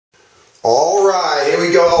All right, here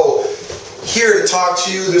we go. Here to talk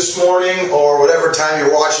to you this morning, or whatever time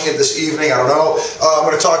you're watching it this evening, I don't know. I'm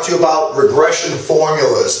going to talk to you about regression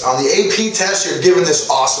formulas. On the AP test, you're given this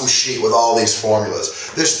awesome sheet with all these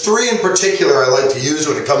formulas. There's three in particular I like to use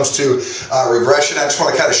when it comes to regression. I just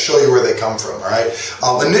want to kind of show you where they come from. All right.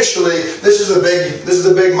 Initially, this is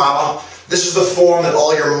the big mama. This is the form that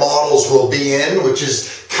all your models will be in, which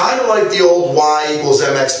is kind of like the old y equals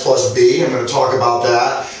mx plus b. I'm going to talk about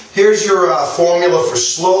that. Here's your formula for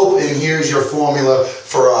slope, and here's your formula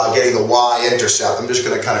for getting the y-intercept. I'm just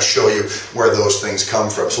going to kind of show you where those things come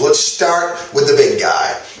from. So let's start with the big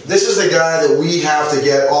guy. This is the guy that we have to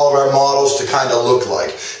get all of our models to kind of look like.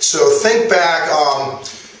 So think back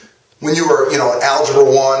when you were, in Algebra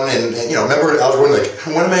 1, and remember Algebra 1, like,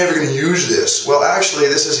 when am I ever going to use this? Well, actually,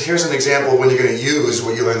 here's an example of when you're going to use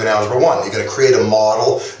what you learned in Algebra 1. You're going to create a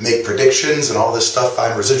model, make predictions, and all this stuff,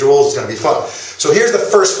 find residuals. It's going to be fun. So here's the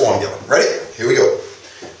first formula. Ready? Here we go.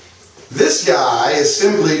 This guy is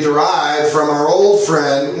simply derived from our old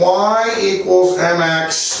friend y equals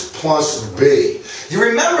mx plus b. You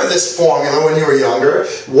remember this formula when you were younger.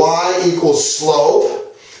 Y equals slope,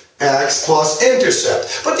 x plus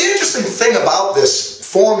intercept. But the interesting thing about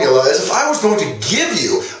this formula is if I was going to give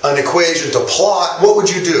you an equation to plot, what would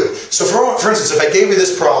you do? So for instance, if I gave you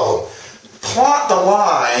this problem, plot the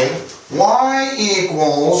line y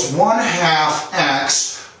equals 1/2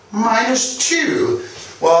 x minus 2.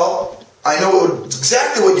 Well, I know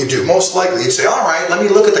exactly what you do. Most likely you'd say, all right, let me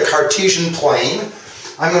look at the Cartesian plane.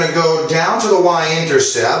 I'm going to go down to the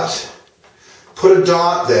y-intercept, put a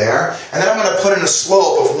dot there, and then I'm going to put in a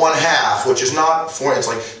slope of 1/2, which is not 4, it's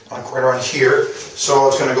like right around here. So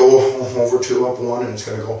it's going to go over 2, up 1, and it's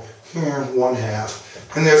going to go here,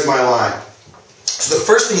 1/2. And there's my line. So the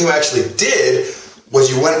first thing you actually did was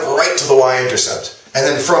you went right to the y-intercept. And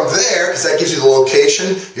then from there, because that gives you the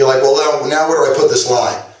location, you're like, well, now where do I put this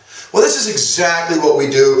line? Well, this is exactly what we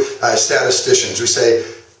do as statisticians. We say,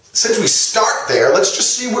 since we start there, let's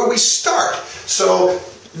just see where we start. So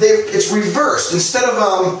it's reversed. Instead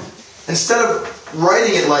of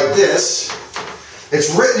writing it like this,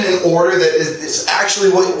 it's written in order that is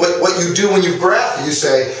actually what you do when you graph it. You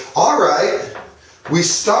say, all right, we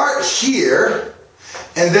start here,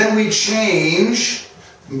 and then we change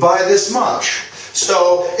by this much.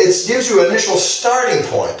 So it gives you an initial starting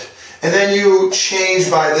point, and then you change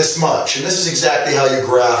by this much. And this is exactly how you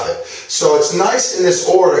graph it. So it's nice in this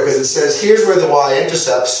order because it says here's where the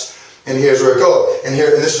y-intercepts, and here's where it goes, and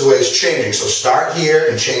this is the way it's changing. So start here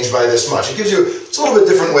and change by this much. It's a little bit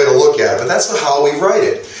different way to look at it, but that's how we write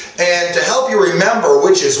it. And to help you remember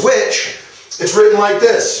which is which, it's written like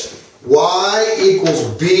this. Y equals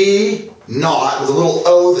b naught, with a little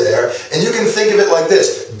o there, and you can think of it like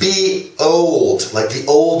this. B old, like the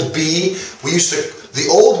old b. The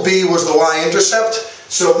old b was the y-intercept,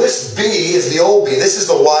 so this b is the old b. This is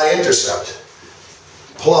the y-intercept.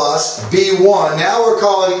 Plus b1, now we're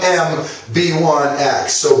calling m b1x.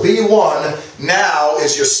 So b1 now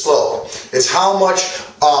is your slope. It's how much,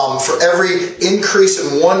 for every increase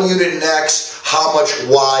in 1 unit in x, how much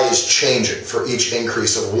y is changing for each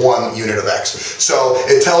increase of 1 unit of x. So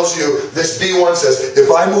it tells you, this b1 says, if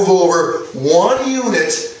I move over 1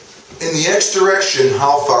 unit in the x direction,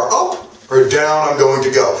 how far up or down I'm going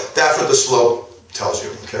to go. That's what the slope tells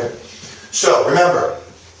you, okay? So remember,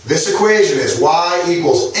 this equation is y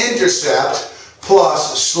equals intercept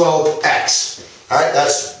plus slope x. All right,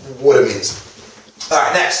 that's what it means. All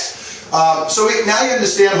right, next. So now you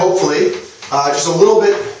understand, hopefully, just a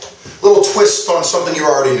little twist on something you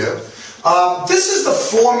already knew. This is the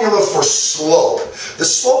formula for slope. The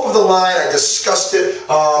slope of the line, I discussed it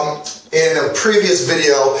in a previous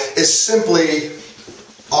video, is simply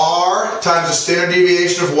r times the standard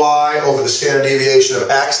deviation of y over the standard deviation of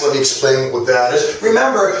x. Let me explain what that is.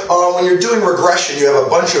 Remember, when you're doing regression, you have a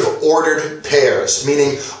bunch of ordered pairs,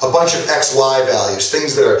 meaning a bunch of x, y values,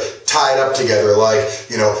 things that are tied up together, like,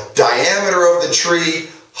 diameter of the tree,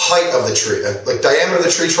 height of the tree, like diameter of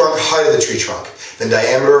the tree trunk, height of the tree trunk, then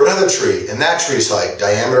diameter of another tree, and that tree's height,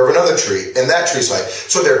 diameter of another tree, and that tree's height.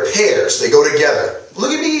 So they're pairs, they go together.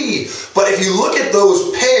 Look at me! But if you look at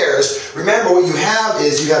those pairs, remember what you have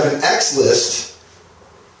is you have an x list,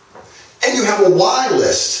 and you have a y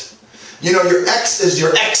list. Your x is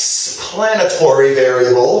your explanatory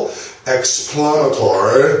variable,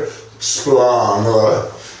 explanatory,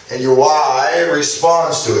 and your y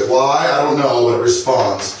responds to it. Why? I don't know, but it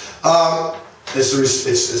responds. It's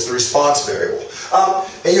the response variable.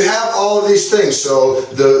 And you have all of these things. So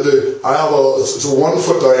it's a 1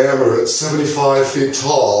 foot diameter. It's 75 feet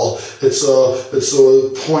tall. It's a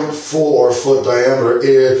 0.4 foot diameter,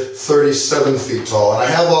 37 feet tall. And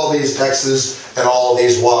I have all these x's and all of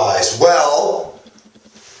these y's. Well,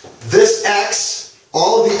 this x,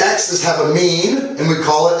 all of the x's have a mean, and we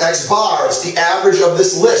call it x bar. It's the average of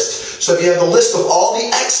this list. So if you have the list of all the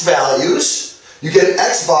x values, you get an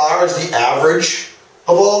x bar as the average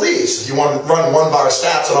of all these. If you want to run 1 bar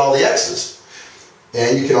stats on all the x's.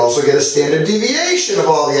 And you can also get a standard deviation of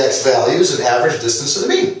all the x values and average distance to the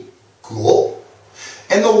mean. Cool.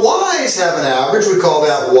 And the y's have an average. We call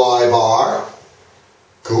that y bar.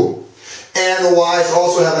 Cool. And the y's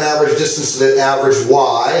also have an average distance to the average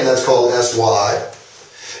y, and that's called sy.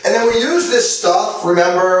 And then we use this stuff,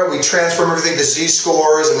 remember, we transform everything to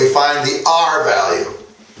z-scores, and we find the r value.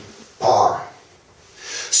 R.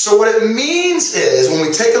 So what it means is, when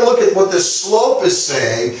we take a look at what the slope is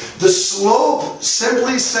saying, the slope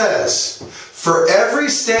simply says, for every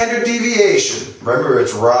standard deviation, remember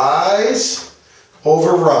it's rise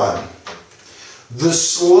over run, the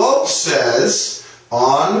slope says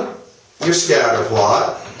on your scatter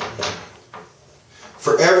plot,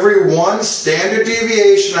 for every 1 standard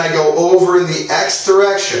deviation I go over in the x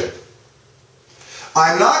direction,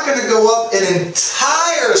 I'm not going to go up an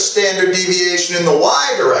entire standard deviation in the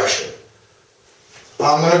y direction.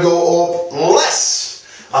 I'm going to go up less.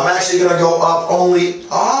 I'm actually going to go up only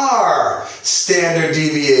r standard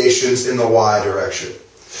deviations in the y direction.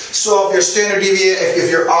 So if your standard if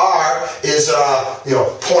your r is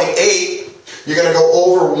 0.8, you're going to go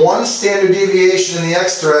over 1 standard deviation in the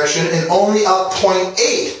x direction and only up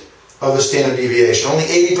 0.8 of a standard deviation, only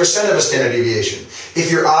 80% of a standard deviation. If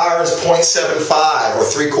your r is 0.75 or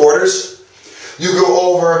 3/4, you go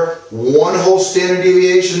over 1 whole standard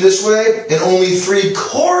deviation this way and only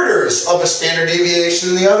 3/4 of a standard deviation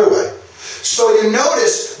in the other way. So you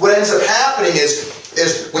notice what ends up happening is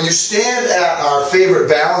when you stand at our favorite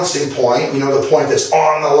balancing point, the point that's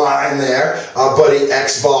on the line there, buddy,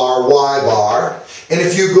 x bar, y bar, and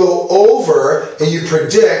if you go over and you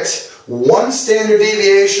predict 1 standard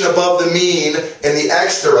deviation above the mean in the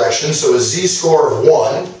x direction, so a z-score of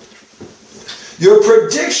 1, your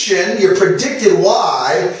predicted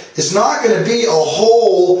y is not going to be a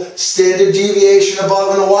whole standard deviation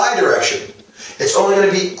above in the y direction. It's only going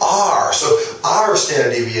to be r, so r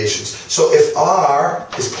standard deviations. So if r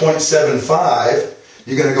is 0.75,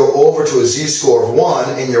 you're going to go over to a z-score of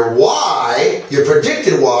 1, and your y, your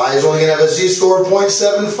predicted y, is only going to have a z-score of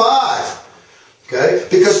 0.75. Okay?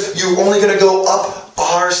 Because you're only going to go up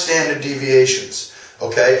r standard deviations.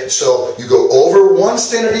 Okay? So you go over 1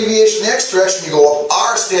 standard deviation in the x direction, you go up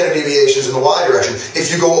r standard deviations in the y direction. If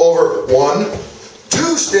you go over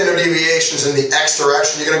 2 standard deviations in the x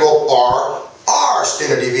direction, you're going to go up r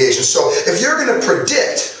standard deviations. So if you're going to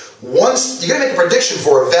predict you're going to make a prediction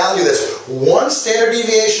for a value that's 1 standard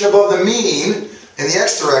deviation above the mean in the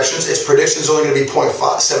x directions, its prediction is only going to be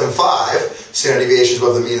 0.75 standard deviations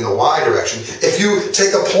above the mean in the y direction. If you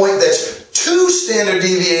take a point that's 2 standard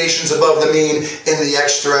deviations above the mean in the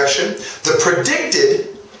x direction, the predicted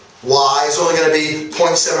y is only going to be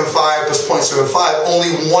 0.75 plus 0.75,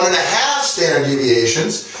 only 1.5 standard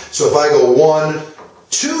deviations. So if I go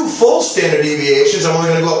 2 full standard deviations, I'm only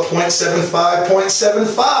going to go up 0.75,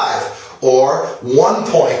 0.75, or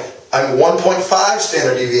 1.5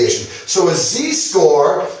 standard deviation. So a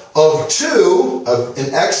z-score of 2,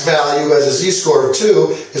 an x value as a z-score of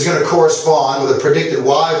 2, is going to correspond with a predicted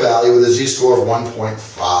y value with a z-score of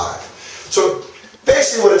 1.5. So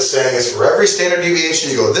basically what it's saying is for every standard deviation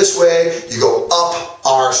you go this way, you go up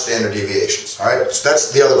r standard deviations. All right, so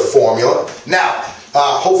that's the other formula. Now,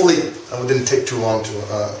 hopefully it didn't take too long to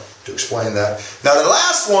explain that. Now the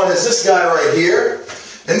last one is this guy right here.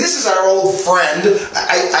 And this is our old friend.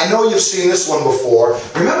 I know you've seen this one before.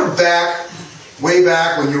 Remember way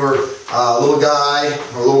back when you were a little guy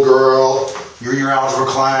or a little girl, you were in your algebra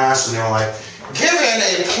class, and they were like, given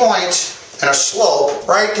a point and a slope,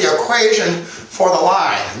 write the equation for the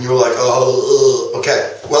line. And you were like, oh,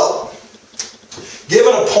 okay. Well,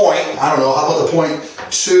 given a point, I don't know, how about the point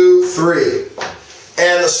 2, 3?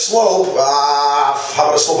 And the slope, how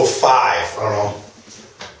about a slope of 5? I don't know.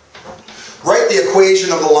 Write the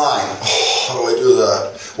equation of the line. Oh, how do I do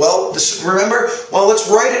that? Well, remember? Well, let's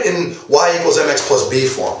write it in y equals mx plus b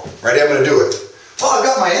form. Ready? I'm going to do it. Well, I've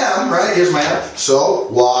got my m, right? Here's my m. So,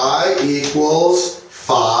 y equals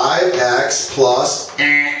 5x plus...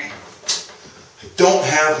 I don't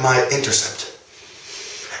have my intercept.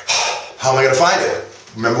 How am I going to find it?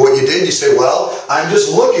 Remember what you did? You say, well, I'm just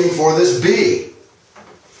looking for this b.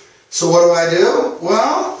 So what do?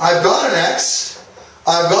 Well, I've got an x,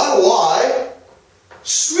 I've got a y.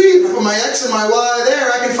 Sweet, I put my x and my y there,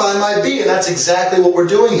 I can find my b, and that's exactly what we're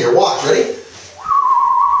doing here. Watch, ready?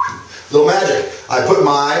 Little magic. I put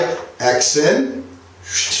my x in,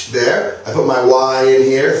 there. I put my y in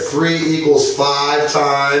here. 3 equals 5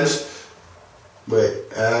 times,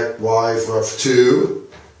 y for 2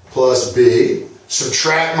 plus b.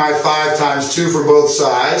 Subtract my 5 times 2 from both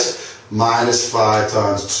sides. Minus 5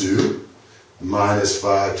 times 2. Minus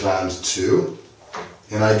 5 times 2.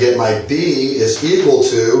 And I get my b is equal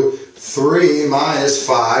to 3 minus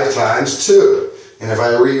 5 times 2. And if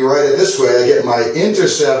I rewrite it this way, I get my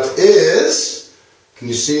intercept is, can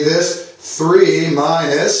you see this? 3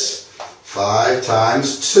 minus 5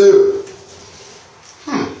 times 2.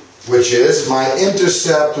 Which is, my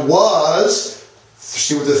intercept was,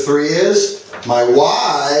 see what the 3 is? My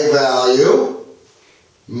y value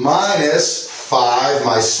minus 5,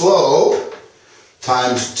 my slope,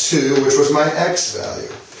 times 2, which was my x value.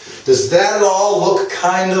 Does that at all look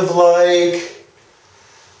kind of like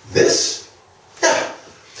this? Yeah.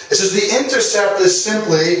 It says the intercept is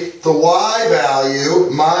simply the y value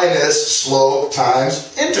minus slope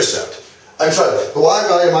times intercept. I'm sorry, the y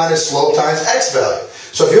value minus slope times x value.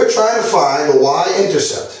 So if you're trying to find the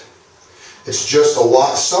y-intercept, it's just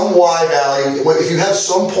some y value. If you have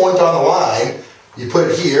some point on the line, you put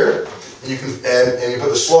it here, and you put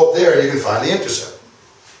the slope there, and you can find the intercept.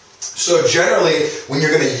 So generally, when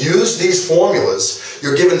you're going to use these formulas,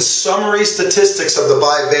 you're given summary statistics of the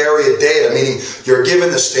bivariate data, meaning you're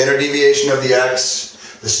given the standard deviation of the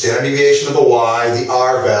x, the standard deviation of the y, the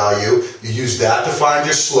r value. You use that to find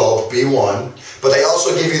your slope, b1. But they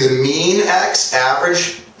also give you the mean x,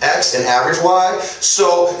 average x, and average y.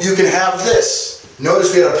 So you can have this.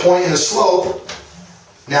 Notice we had a point in the slope.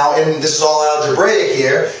 Now, and this is all algebraic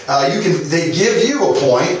here. They give you a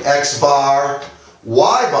point, x bar,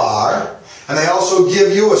 y bar, and they also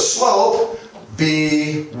give you a slope,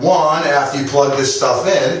 b1, after you plug this stuff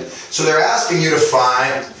in. So they're asking you to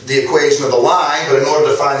find the equation of the line, but in order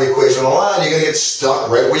to find the equation of the line, you're going to get stuck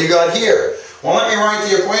right where you got here. Well, let me write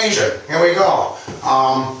the equation. Here we go.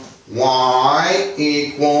 Y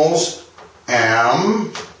equals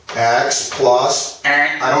mx plus,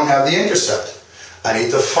 I don't have the intercept. I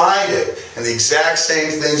need to find it. And the exact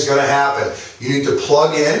same thing is going to happen. You need to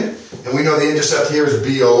plug in, and we know the intercept here is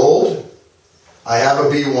b old. I have a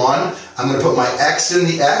b1. I'm going to put my x in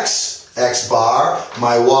the x bar,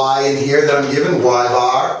 my y in here that I'm given, y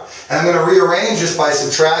bar. And I'm going to rearrange this by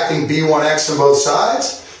subtracting b1x from both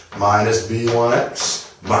sides. Minus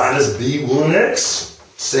b1x, minus b1x.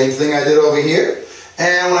 Same thing I did over here.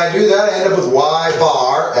 And when I do that, I end up with y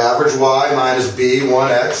bar, average y, minus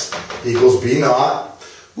b1x equals b naught.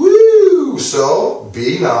 Woo! So,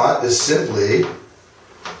 b naught is simply,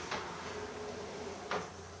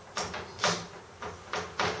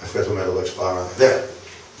 I forgot to put my little x bar on there.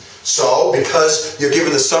 So, because you're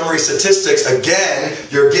given the summary statistics, again,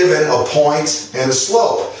 you're given a point and a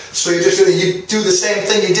slope. So you do the same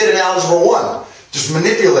thing you did in Algebra 1. Just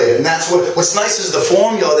manipulate it. And that's what's nice is the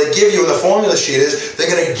formula they give you in the formula sheet is they're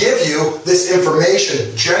going to give you this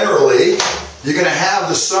information. Generally, you're going to have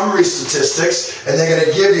the summary statistics, and they're going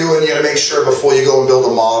to give you, and you got to make sure before you go and build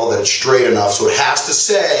a model that it's straight enough. So it has to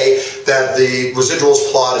say that the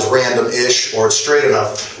residuals plot is random-ish or it's straight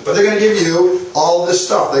enough. But they're going to give you all of this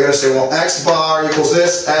stuff. They're going to say, well, x bar equals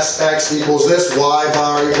this, sx equals this, y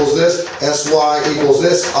bar equals this, sy equals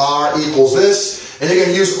this, r equals this. And you're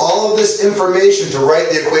going to use all of this information to write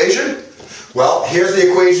the equation. Well, here's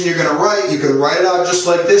the equation you're going to write. You can write it out just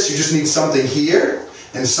like this. You just need something here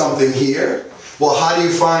and something here. Well, how do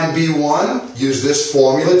you find b1? Use this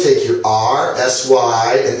formula. Take your r,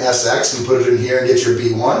 sy, and sx and put it in here and get your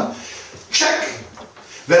b1. Check.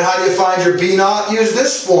 Then how do you find your b naught? Use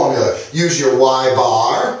this formula. Use your y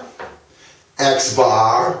bar, x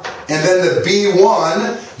bar, and then the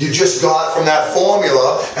b1 you just got from that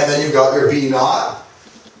formula, and then you've got your b naught.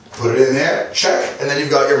 Put it in there, check, and then you've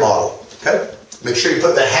got your model. Okay? Make sure you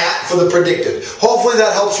put the hat for the predicted. Hopefully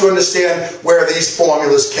that helps you understand where these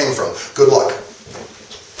formulas came from. Good luck.